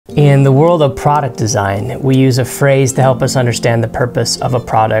In the world of product design, we use a phrase to help us understand the purpose of a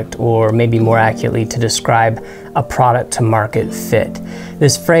product, or maybe more accurately, to describe a product to market fit.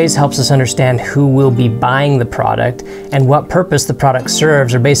 This phrase helps us understand who will be buying the product and what purpose the product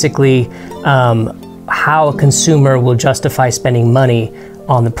serves, or basically how a consumer will justify spending money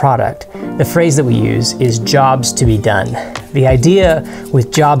on the product. The phrase that we use is jobs to be done. The idea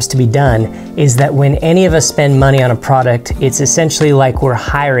with jobs to be done is that when any of us spend money on a product, it's essentially like we're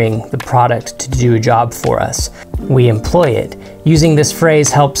hiring the product to do a job for us. We employ it. Using this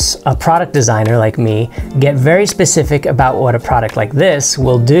phrase helps a product designer like me get very specific about what a product like this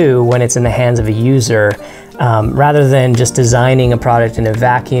will do when it's in the hands of a user, rather than just designing a product in a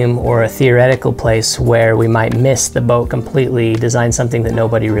vacuum or a theoretical place where we might miss the boat completely, design something that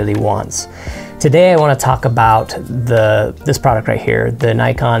nobody really wants. Today I want to talk about this product right here, the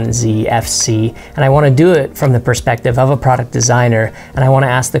Nikon Z FC, and I want to do it from the perspective of a product designer, and I want to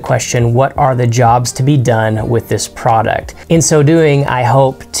ask the question, what are the jobs to be done with this product? In so doing, I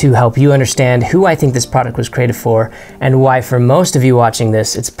hope to help you understand who I think this product was created for, and why for most of you watching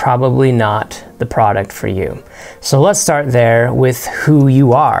this, it's probably not the product for you. So let's start there with who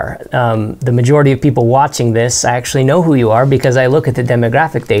you are. The majority of people watching this, I actually know who you are because I look at the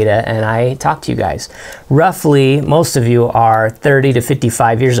demographic data and I talk to you guys. Roughly, most of you are 30 to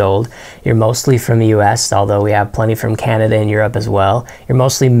 55 years old. You're mostly from the US, although we have plenty from Canada and Europe as well. You're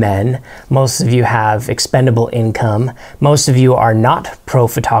mostly men. Most of you have expendable income. Most of you are not pro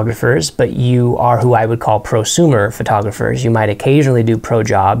photographers, but you are who I would call prosumer photographers. You might occasionally do pro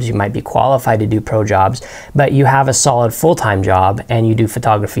jobs. You might be qualified to do pro jobs, but you have a solid full-time job and you do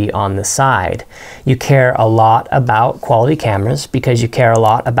photography on the side. You care a lot about quality cameras because you care a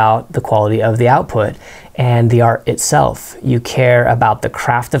lot about the quality of the output and the art itself. You care about the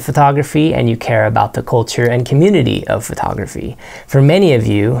craft of photography and you care about the culture and community of photography. For many of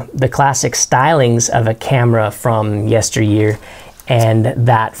you, the classic stylings of a camera from yesteryear and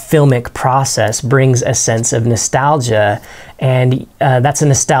that filmic process brings a sense of nostalgia, and that's a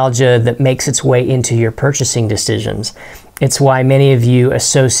nostalgia that makes its way into your purchasing decisions. It's why many of you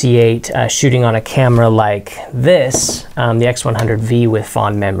associate shooting on a camera like this, the X100V, with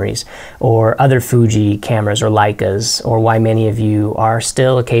fond memories, or other Fuji cameras or Leicas, or why many of you are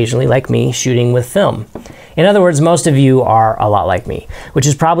still occasionally, like me, shooting with film. In other words, most of you are a lot like me, which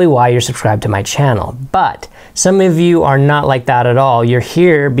is probably why you're subscribed to my channel. But some of you are not like that at all. You're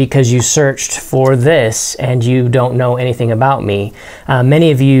here because you searched for this and you don't know anything about me.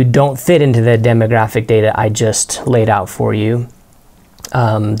 Many of you don't fit into the demographic data I just laid out for you.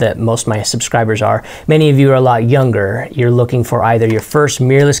 That most of my subscribers are. Many of you are a lot younger. You're looking for either your first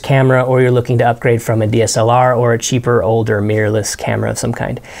mirrorless camera, or you're looking to upgrade from a DSLR or a cheaper, older mirrorless camera of some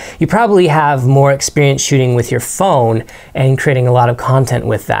kind. You probably have more experience shooting with your phone and creating a lot of content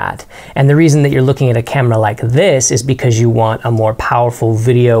with that. And the reason that you're looking at a camera like this is because you want a more powerful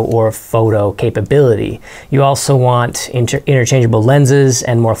video or photo capability. You also want interchangeable lenses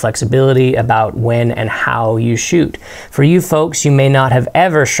and more flexibility about when and how you shoot. For you folks, you may not have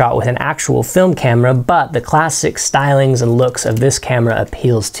ever shot with an actual film camera, but the classic stylings and looks of this camera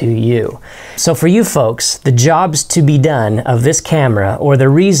appeals to you. So for you folks, the jobs to be done of this camera, or the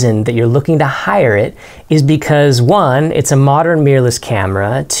reason that you're looking to hire it, is because 1, it's a modern mirrorless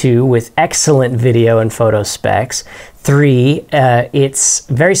camera, 2, with excellent video and photo specs, 3, it's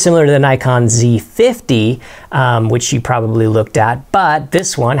very similar to the Nikon Z50, which you probably looked at, but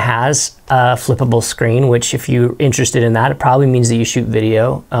this one has a flippable screen, which if you're interested in that, it probably means that you shoot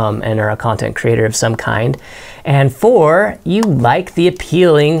video and are a content creator of some kind. And 4, you like the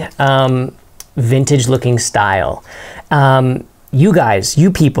appealing vintage looking style. You guys,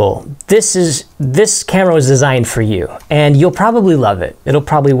 you people, this camera was designed for you, and you'll probably love it. It'll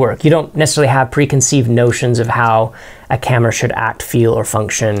probably work. You don't necessarily have preconceived notions of how a camera should act, feel, or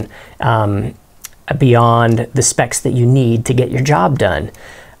function beyond the specs that you need to get your job done.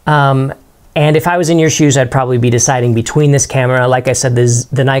 And if I was in your shoes, I'd probably be deciding between this camera, like I said,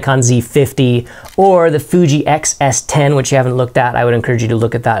 the Nikon Z50, or the Fuji XS10, which you haven't looked at. I would encourage you to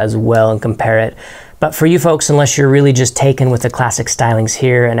look at that as well and compare it. But for you folks, unless you're really just taken with the classic stylings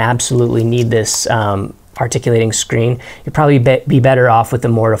here and absolutely need this articulating screen, you'd probably be better off with the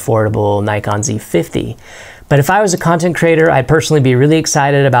more affordable Nikon Z50. But if I was a content creator, I'd personally be really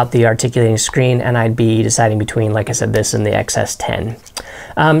excited about the articulating screen, and I'd be deciding between, like I said, this and the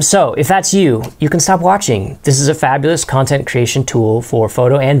XS10. So if that's you, you can stop watching. This is a fabulous content creation tool for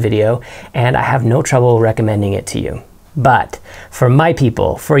photo and video, and I have no trouble recommending it to you. But for my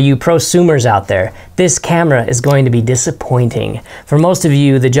people, for you prosumers out there, this camera is going to be disappointing. For most of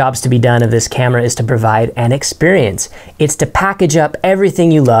you, the jobs to be done of this camera is to provide an experience. It's to package up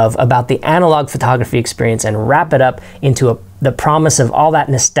everything you love about the analog photography experience and wrap it up into the promise of all that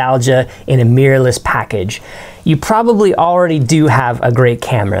nostalgia in a mirrorless package. You probably already do have a great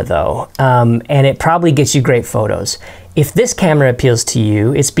camera though, and it probably gets you great photos. If this camera appeals to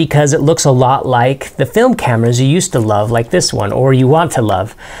you, it's because it looks a lot like the film cameras you used to love, like this one, or you want to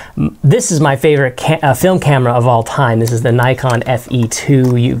love. This is my favorite film camera of all time. This is the Nikon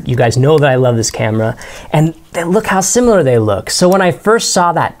FE2. You guys know that I love this camera, and look how similar they look. So when I first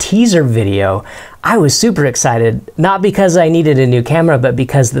saw that teaser video, I was super excited, not because I needed a new camera, but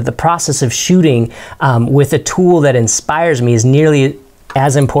because the process of shooting with a tool that inspires me is nearly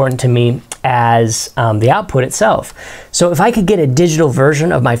as important to me as the output itself. So if I could get a digital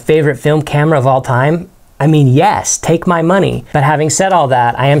version of my favorite film camera of all time, I mean, yes, take my money. But having said all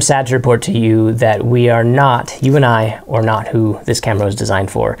that, I am sad to report to you that we are not, you and I, are not who this camera was designed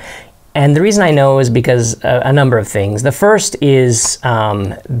for. And the reason I know is because a number of things. The first is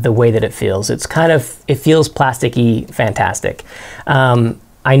the way that it feels. It feels plasticky fantastic.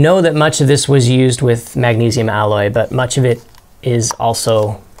 I know that much of this was used with magnesium alloy, but much of it is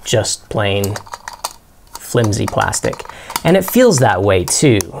also just plain flimsy plastic. And it feels that way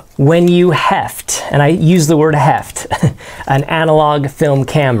too. When you heft, and I use the word heft, an analog film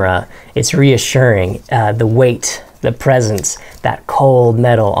camera, it's reassuring. The weight, the presence, that cold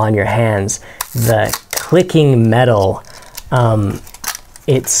metal on your hands, the clicking metal,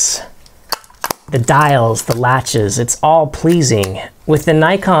 it's the dials, the latches, it's all pleasing. With the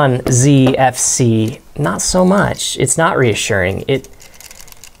Nikon Z FC, not so much. It's not reassuring. It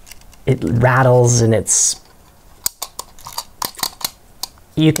rattles and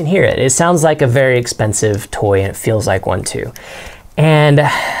you can hear it. It sounds like a very expensive toy, and it feels like one too. And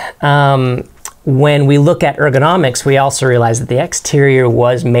when we look at ergonomics, we also realize that the exterior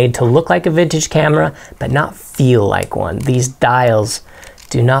was made to look like a vintage camera, but not feel like one. These dials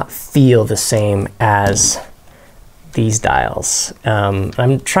do not feel the same as these dials.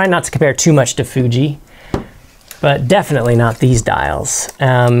 I'm trying not to compare too much to Fuji, but definitely not these dials.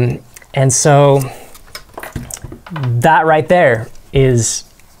 And so that right there is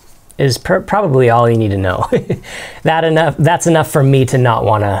probably all you need to know. That's enough for me to not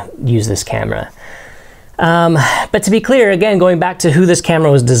want to use this camera. But to be clear, again, going back to who this camera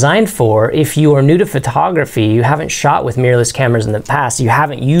was designed for, if you are new to photography, you haven't shot with mirrorless cameras in the past, you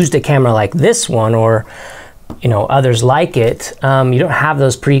haven't used a camera like this one or others like it, you don't have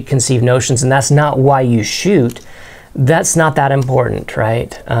those preconceived notions, and that's not why you shoot. That's not that important,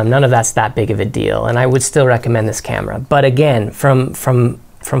 right? None of that's that big of a deal, and I would still recommend this camera. But again, from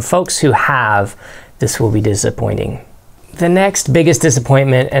folks who have, this will be disappointing. The next biggest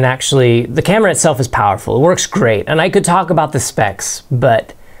disappointment, and actually the camera itself is powerful, it works great, and I could talk about the specs,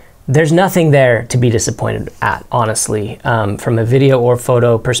 but there's nothing there to be disappointed at, honestly. From a video or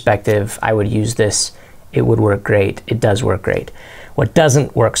photo perspective, I would use this. It would work great. It does work great. What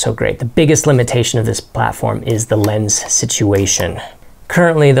doesn't work so great, the biggest limitation of this platform, is the lens situation.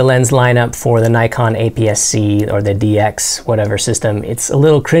 Currently, the lens lineup for the Nikon APS-C or the DX, whatever system, it's a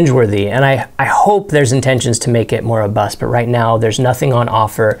little cringeworthy, and I hope there's intentions to make it more robust, but right now there's nothing on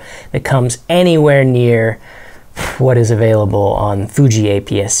offer that comes anywhere near what is available on Fuji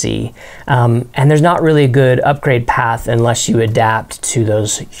APS-C. And there's not really a good upgrade path unless you adapt to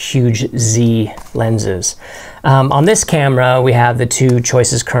those huge Z lenses. On this camera, we have the two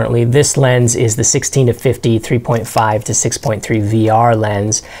choices currently. This lens is the 16-50 3.5 to 6.3 VR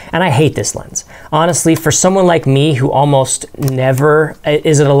lens, and I hate this lens. Honestly, for someone like me who almost never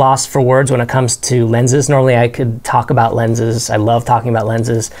is at a loss for words when it comes to lenses, normally I could talk about lenses. I love talking about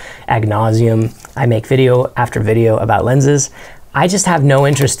lenses ad nauseum. I make video after video about lenses. I just have no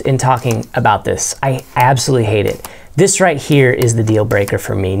interest in talking about this. I absolutely hate it. This right here is the deal breaker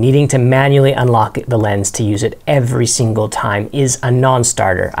for me. Needing to manually unlock the lens to use it every single time is a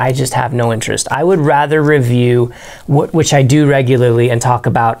non-starter. I just have no interest. I would rather review, which I do regularly, and talk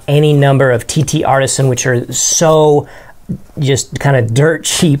about any number of TT Artisan, which are so just kind of dirt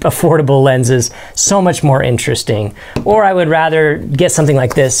cheap, affordable lenses, so much more interesting. Or I would rather get something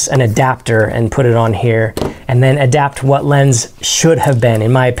like this, an adapter, and put it on here, and then adapt what lens should have been,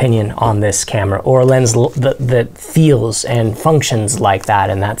 in my opinion, on this camera, or a lens that feels and functions like that,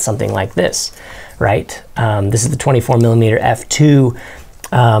 and that's something like this, right? This is the 24mm f2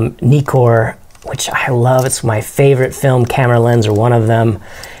 Nikkor, which I love. It's my favorite film camera lens, or one of them,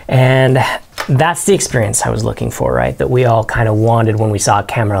 and that's the experience I was looking for, right? That we all kind of wanted when we saw a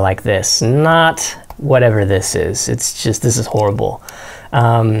camera like this. Not whatever this is. It's just, this is horrible.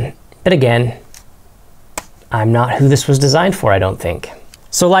 But again, I'm not who this was designed for, I don't think.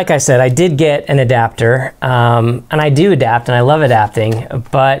 So like I said, I did get an adapter, and I do adapt, and I love adapting,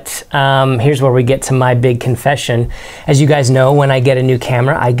 but here's where we get to my big confession. As you guys know, when I get a new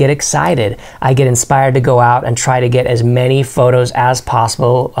camera, I get excited. I get inspired to go out and try to get as many photos as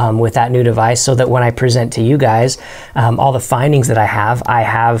possible with that new device, so that when I present to you guys all the findings that I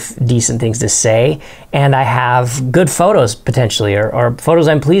have decent things to say, and I have good photos potentially, or photos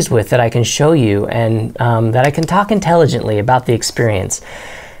I'm pleased with that I can show you, and that I can talk intelligently about the experience.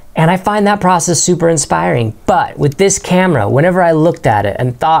 And I find that process super inspiring. But with this camera, whenever I looked at it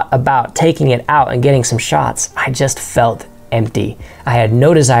and thought about taking it out and getting some shots, I just felt empty. I had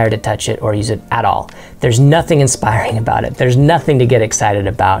no desire to touch it or use it at all. There's nothing inspiring about it. There's nothing to get excited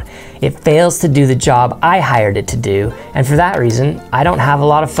about. It fails to do the job I hired it to do, and for that reason, I don't have a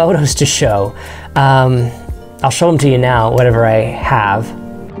lot of photos to show. I'll show them to you now, whatever I have.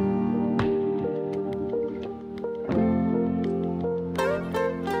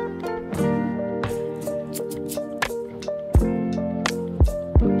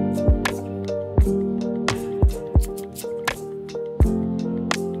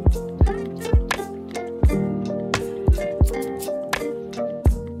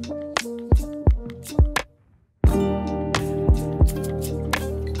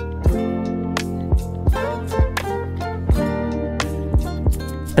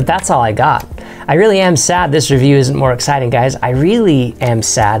 But that's all I got. I really am sad this review isn't more exciting, guys. I really am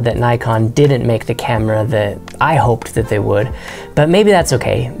sad that Nikon didn't make the camera that I hoped that they would, but maybe that's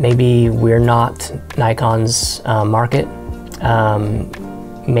okay. Maybe we're not Nikon's market.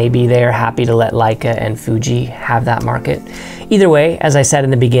 Maybe they're happy to let Leica and Fuji have that market. Either way, as I said in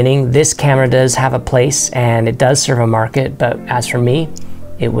the beginning, this camera does have a place and it does serve a market, but as for me,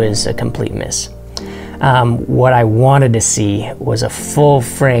 it was a complete miss. What I wanted to see was a full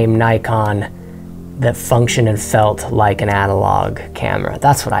frame Nikon that functioned and felt like an analog camera.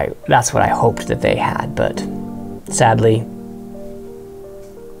 That's what I hoped that they had, but sadly,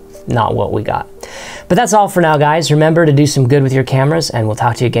 not what we got. But that's all for now, guys. Remember to do some good with your cameras, and we'll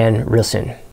talk to you again real soon.